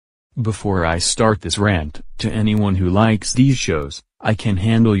Before I start this rant, to anyone who likes these shows, I can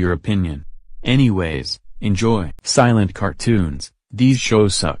handle your opinion. Anyways, enjoy. Silent cartoons. These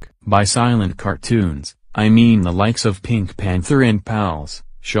shows suck. By silent cartoons, I mean the likes of Pink Panther and Pals,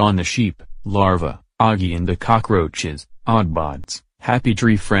 Shaun the Sheep, Larva, Augie and the Cockroaches, Oddbods, Happy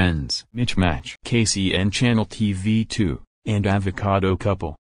Tree Friends, Mitch Match, Casey and Channel TV2, and Avocado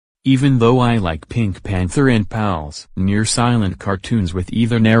Couple. Even though I like Pink Panther and Pals, near silent cartoons with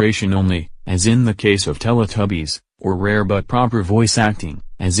either narration only, as in the case of Teletubbies, or rare but proper voice acting,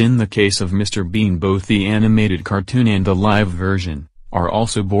 as in the case of Mr. Bean, both the animated cartoon and the live version, are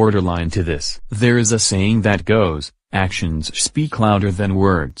also borderline to this. There is a saying that goes, actions speak louder than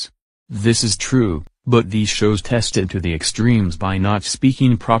words. This is true, but these shows test it to the extremes by not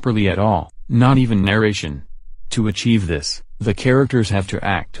speaking properly at all, not even narration. To achieve this, the characters have to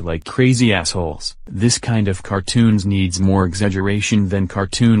act like crazy assholes. This kind of cartoons needs more exaggeration than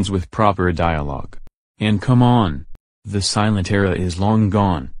cartoons with proper dialogue. And come on! The silent era is long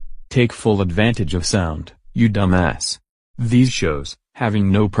gone. Take full advantage of sound, you dumbass. These shows,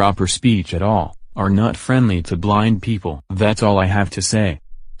 having no proper speech at all, are not friendly to blind people. That's all I have to say.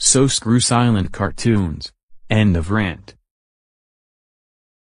 So screw silent cartoons. End of rant.